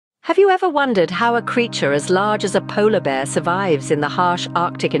Have you ever wondered how a creature as large as a polar bear survives in the harsh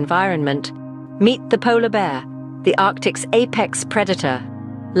Arctic environment? Meet the polar bear, the Arctic's apex predator.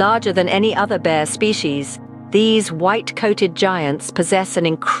 Larger than any other bear species, these white-coated giants possess an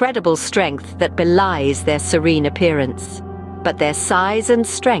incredible strength that belies their serene appearance. But their size and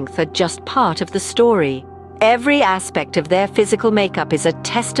strength are just part of the story. Every aspect of their physical makeup is a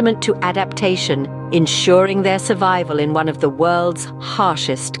testament to adaptation, ensuring their survival in one of the world's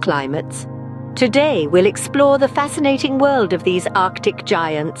harshest climates. Today, we'll explore the fascinating world of these Arctic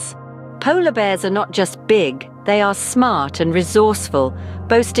giants. Polar bears are not just big, they are smart and resourceful,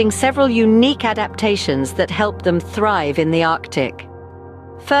 boasting several unique adaptations that help them thrive in the Arctic.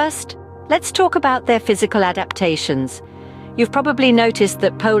 First, let's talk about their physical adaptations. You've probably noticed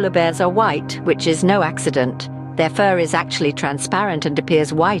that polar bears are white, which is no accident. Their fur is actually transparent and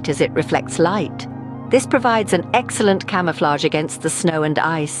appears white as it reflects light. This provides an excellent camouflage against the snow and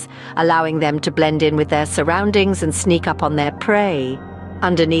ice, allowing them to blend in with their surroundings and sneak up on their prey.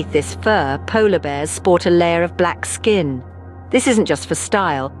 Underneath this fur, polar bears sport a layer of black skin. This isn't just for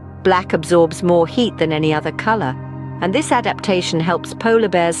style. Black absorbs more heat than any other color. And this adaptation helps polar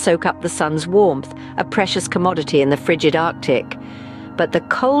bears soak up the sun's warmth, a precious commodity in the frigid Arctic. But the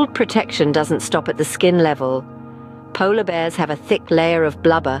cold protection doesn't stop at the skin level. Polar bears have a thick layer of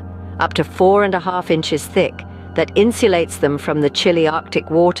blubber, up to 4.5 inches thick, that insulates them from the chilly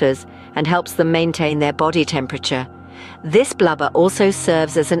Arctic waters and helps them maintain their body temperature. This blubber also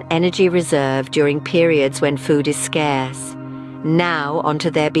serves as an energy reserve during periods when food is scarce. Now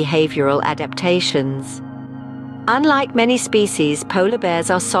onto their behavioral adaptations. Unlike many species, polar bears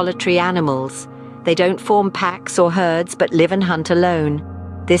are solitary animals. They don't form packs or herds but live and hunt alone.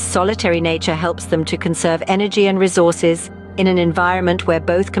 This solitary nature helps them to conserve energy and resources in an environment where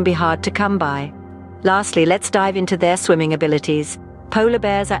both can be hard to come by. Lastly, let's dive into their swimming abilities. Polar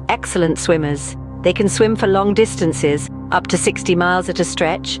bears are excellent swimmers. They can swim for long distances, up to 60 miles at a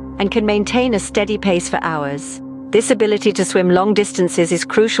stretch, and can maintain a steady pace for hours. This ability to swim long distances is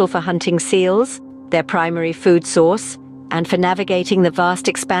crucial for hunting seals, their primary food source, and for navigating the vast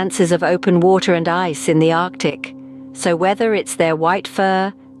expanses of open water and ice in the Arctic. So whether it's their white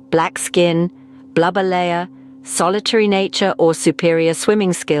fur, black skin, blubber layer, solitary nature, or superior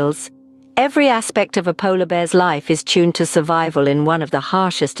swimming skills, every aspect of a polar bear's life is tuned to survival in one of the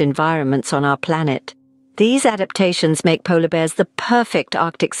harshest environments on our planet. These adaptations make polar bears the perfect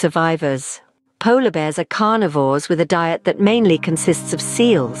Arctic survivors. Polar bears are carnivores with a diet that mainly consists of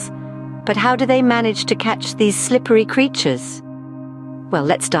seals. But how do they manage to catch these slippery creatures? Well,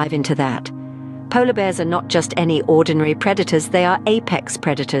 let's dive into that. Polar bears are not just any ordinary predators, they are apex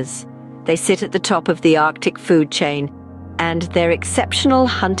predators. They sit at the top of the Arctic food chain, and their exceptional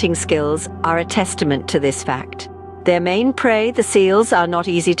hunting skills are a testament to this fact. Their main prey, the seals, are not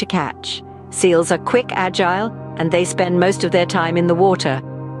easy to catch. Seals are quick, agile, and they spend most of their time in the water,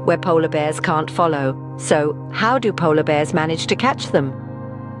 where polar bears can't follow. So, how do polar bears manage to catch them?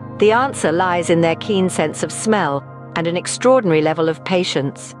 The answer lies in their keen sense of smell and an extraordinary level of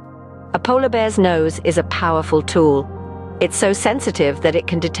patience. A polar bear's nose is a powerful tool. It's so sensitive that it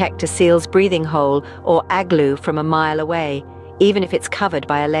can detect a seal's breathing hole or igloo from a mile away, even if it's covered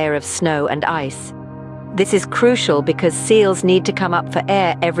by a layer of snow and ice. This is crucial because seals need to come up for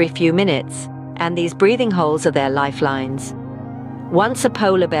air every few minutes, and these breathing holes are their lifelines. Once a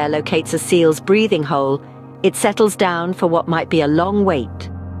polar bear locates a seal's breathing hole, it settles down for what might be a long wait.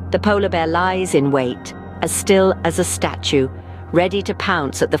 The polar bear lies in wait, as still as a statue, ready to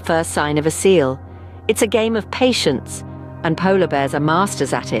pounce at the first sign of a seal. It's a game of patience, and polar bears are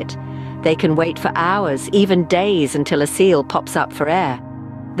masters at it. They can wait for hours, even days, until a seal pops up for air.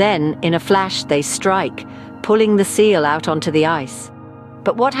 Then, in a flash, they strike, pulling the seal out onto the ice.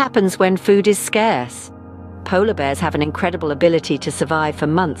 But what happens when food is scarce? Polar bears have an incredible ability to survive for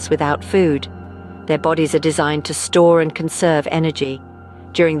months without food. Their bodies are designed to store and conserve energy.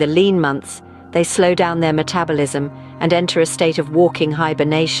 During the lean months, they slow down their metabolism and enter a state of walking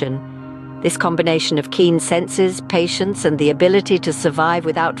hibernation. This combination of keen senses, patience, and the ability to survive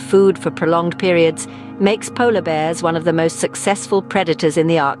without food for prolonged periods makes polar bears one of the most successful predators in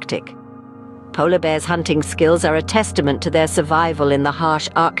the Arctic. Polar bears' hunting skills are a testament to their survival in the harsh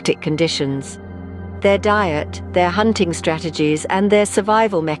Arctic conditions. Their diet, their hunting strategies, and their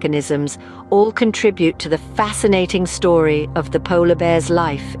survival mechanisms all contribute to the fascinating story of the polar bear's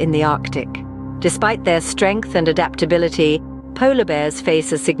life in the Arctic. Despite their strength and adaptability, polar bears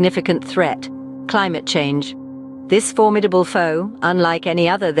face a significant threat: climate change. This formidable foe, unlike any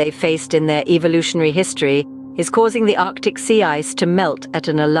other they've faced in their evolutionary history, is causing the Arctic sea ice to melt at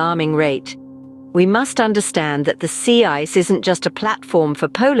an alarming rate. We must understand that the sea ice isn't just a platform for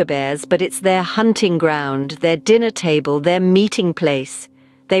polar bears, but it's their hunting ground, their dinner table, their meeting place.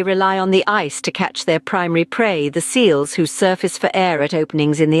 They rely on the ice to catch their primary prey, the seals who surface for air at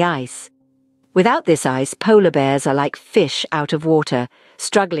openings in the ice. Without this ice, polar bears are like fish out of water,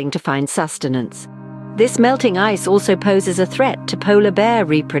 struggling to find sustenance. This melting ice also poses a threat to polar bear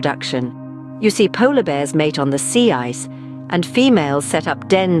reproduction. You see, polar bears mate on the sea ice, and females set up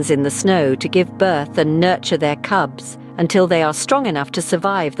dens in the snow to give birth and nurture their cubs until they are strong enough to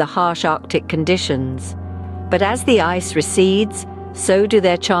survive the harsh Arctic conditions. But as the ice recedes, so do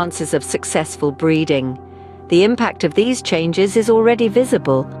their chances of successful breeding. The impact of these changes is already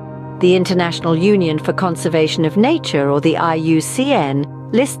visible. The International Union for Conservation of Nature, or the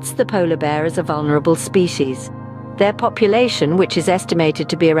IUCN, lists the polar bear as a vulnerable species. Their population, which is estimated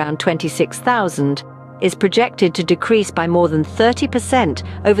to be around 26,000, is projected to decrease by more than 30%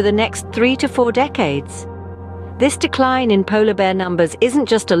 over the next 3 to 4 decades. This decline in polar bear numbers isn't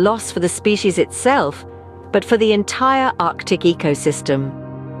just a loss for the species itself, but for the entire Arctic ecosystem.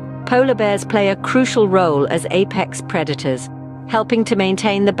 Polar bears play a crucial role as apex predators, helping to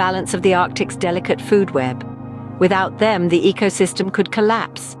maintain the balance of the Arctic's delicate food web. Without them, the ecosystem could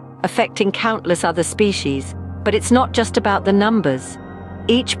collapse, affecting countless other species. But it's not just about the numbers.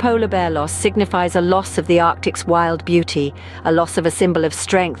 Each polar bear loss signifies a loss of the Arctic's wild beauty, a loss of a symbol of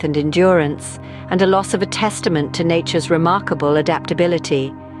strength and endurance, and a loss of a testament to nature's remarkable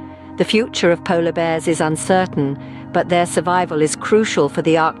adaptability. The future of polar bears is uncertain, but their survival is crucial for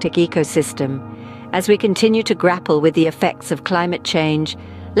the Arctic ecosystem. As we continue to grapple with the effects of climate change,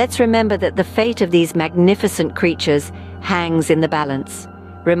 let's remember that the fate of these magnificent creatures hangs in the balance,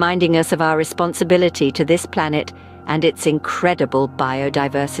 reminding us of our responsibility to this planet and its incredible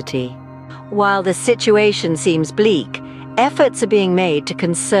biodiversity. While the situation seems bleak, efforts are being made to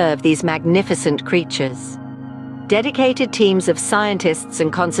conserve these magnificent creatures. Dedicated teams of scientists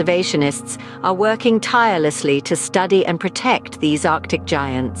and conservationists are working tirelessly to study and protect these Arctic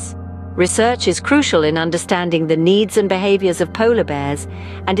giants. Research is crucial in understanding the needs and behaviors of polar bears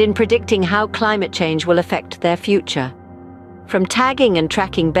and in predicting how climate change will affect their future. From tagging and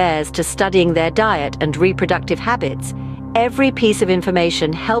tracking bears to studying their diet and reproductive habits, every piece of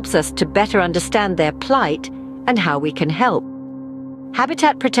information helps us to better understand their plight and how we can help.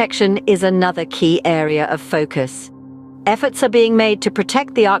 Habitat protection is another key area of focus. Efforts are being made to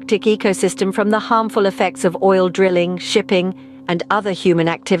protect the Arctic ecosystem from the harmful effects of oil drilling, shipping, and other human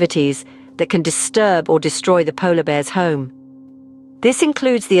activities that can disturb or destroy the polar bear's home. This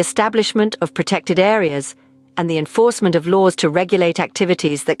includes the establishment of protected areas and the enforcement of laws to regulate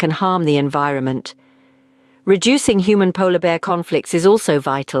activities that can harm the environment. Reducing human polar bear conflicts is also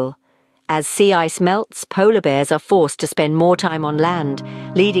vital. As sea ice melts, polar bears are forced to spend more time on land,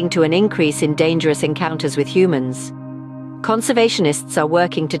 leading to an increase in dangerous encounters with humans. Conservationists are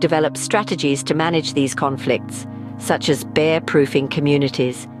working to develop strategies to manage these conflicts, such as bear-proofing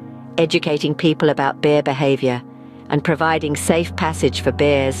communities, educating people about bear behavior, and providing safe passage for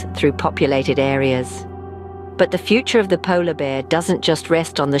bears through populated areas. But the future of the polar bear doesn't just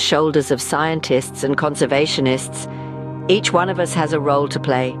rest on the shoulders of scientists and conservationists. Each one of us has a role to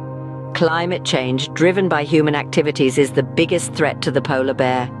play. Climate change driven by human activities is the biggest threat to the polar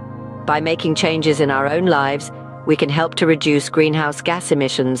bear. By making changes in our own lives, we can help to reduce greenhouse gas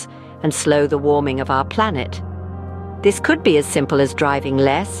emissions and slow the warming of our planet. This could be as simple as driving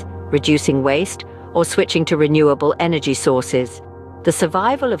less, reducing waste, or switching to renewable energy sources. The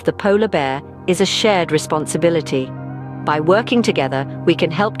survival of the polar bear is a shared responsibility. By working together, we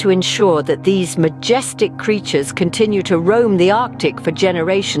can help to ensure that these majestic creatures continue to roam the Arctic for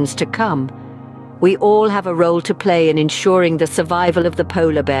generations to come. We all have a role to play in ensuring the survival of the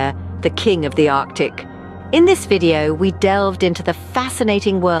polar bear, the king of the Arctic. In this video, we delved into the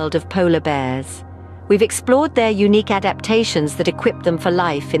fascinating world of polar bears. We've explored their unique adaptations that equip them for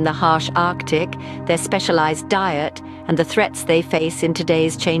life in the harsh Arctic, their specialized diet, and the threats they face in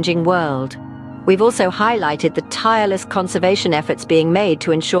today's changing world. We've also highlighted the tireless conservation efforts being made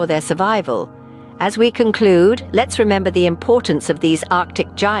to ensure their survival. As we conclude, let's remember the importance of these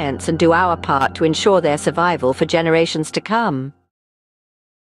Arctic giants and do our part to ensure their survival for generations to come.